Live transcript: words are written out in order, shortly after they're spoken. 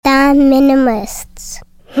minimalists.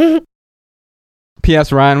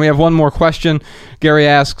 P.S. Ryan, we have one more question. Gary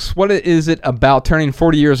asks, what is it about turning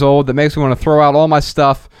 40 years old that makes me want to throw out all my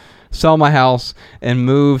stuff, sell my house, and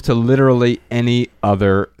move to literally any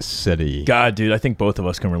other city? God, dude, I think both of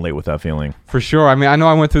us can relate with that feeling. For sure. I mean, I know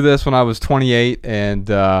I went through this when I was 28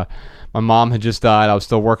 and my mom had just died. I was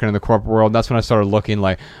still working in the corporate world. That's when I started looking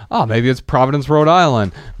like, oh, maybe it's Providence, Rhode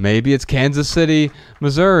Island. Maybe it's Kansas City,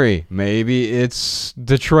 Missouri. Maybe it's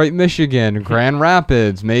Detroit, Michigan, Grand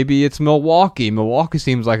Rapids. Maybe it's Milwaukee. Milwaukee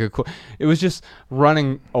seems like a cool... It was just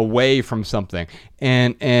running away from something.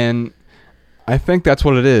 And I think that's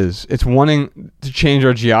what it is. It's wanting to change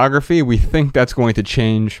our geography. We think that's going to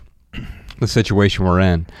change the situation we're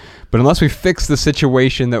in. But unless we fix the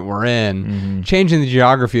situation that we're in, changing the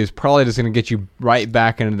geography is probably just going to get you right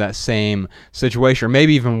back into that same situation, or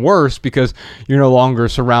maybe even worse because you're no longer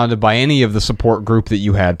surrounded by any of the support group that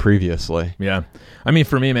you had previously. Yeah. I mean,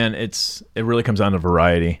 for me, man, it really comes down to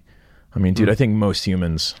variety. I mean, dude, I think most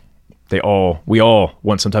humans, we all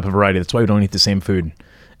want some type of variety. That's why we don't eat the same food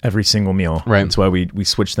every single meal. Right. That's why we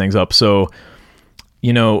switch things up. So,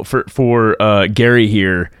 you know, for Gary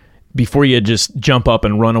here, before you just jump up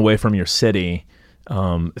and run away from your city,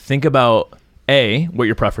 think about A, what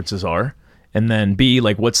your preferences are, and then B,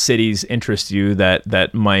 like what cities interest you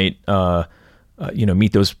that might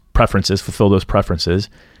meet those preferences, fulfill those preferences.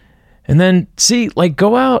 And then C, like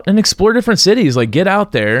go out and explore different cities, like get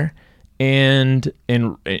out there and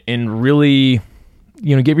really,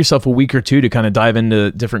 you know, give yourself a week or two to kind of dive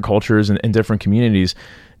into different cultures and different communities.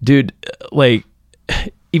 Dude, like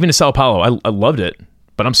even to Sao Paulo, I loved it.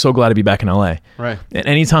 But I'm so glad to be back in LA. Right. And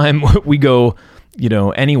anytime we go, you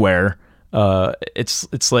know, anywhere,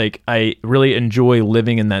 it's like I really enjoy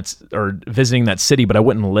living in that or visiting that city, but I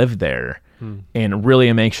wouldn't live there. And really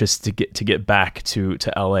am anxious to get back to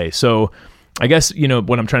LA. So I guess, you know,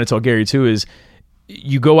 what I'm trying to tell Gary too is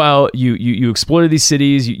you go out, you explore these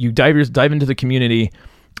cities, you dive into the community,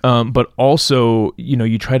 but also, you know,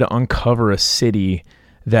 you try to uncover a city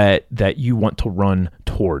that you want to run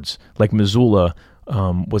towards. Like Missoula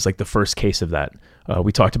was like the first case of that.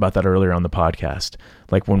 We talked about that earlier on the podcast.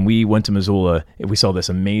 Like when we went to Missoula, we saw this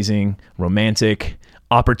amazing romantic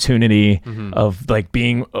opportunity of like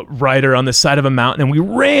being a rider on the side of a mountain, and we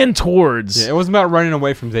ran towards... Yeah, it wasn't about running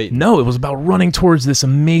away from Dayton. No, it was about running towards this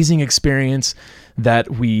amazing experience that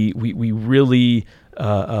we really...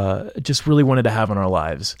 just really wanted to have in our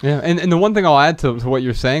lives. Yeah, and the one thing I'll add to what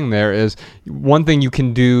you're saying there is one thing you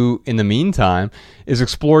can do in the meantime is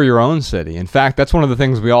explore your own city. In fact, that's one of the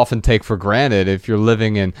things we often take for granted. If you're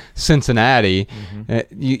living in Cincinnati,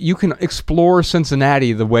 you can explore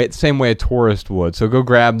Cincinnati the same way a tourist would. So go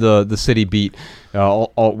grab the City Beat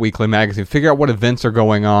Alt Weekly magazine. Figure out what events are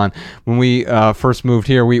going on. When we first moved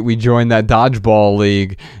here, we joined that dodgeball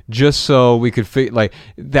league just so we could like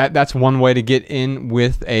that. That's one way to get in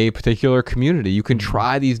with a particular community. You can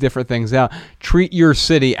try these different things out. Treat your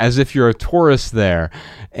city as if you're a tourist there,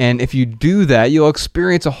 and if you do that, you'll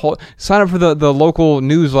experience a whole... Sign up for the local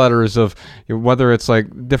newsletters of whether it's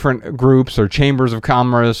like different groups or chambers of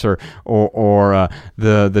commerce or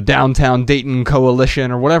the downtown Dayton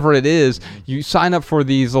coalition or whatever it is. You sign up for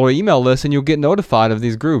these little email lists and you'll get notified of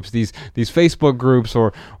these groups, these Facebook groups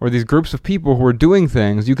or these groups of people who are doing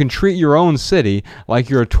things. You can treat your own city like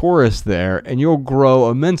you're a tourist there, and you'll grow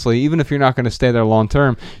immensely. Even if you're not going to stay there long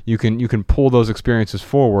term, you can pull those experiences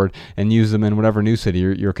forward and use them in whatever new city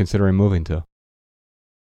you're considering moving to.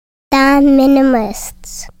 The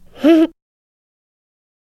minimalists.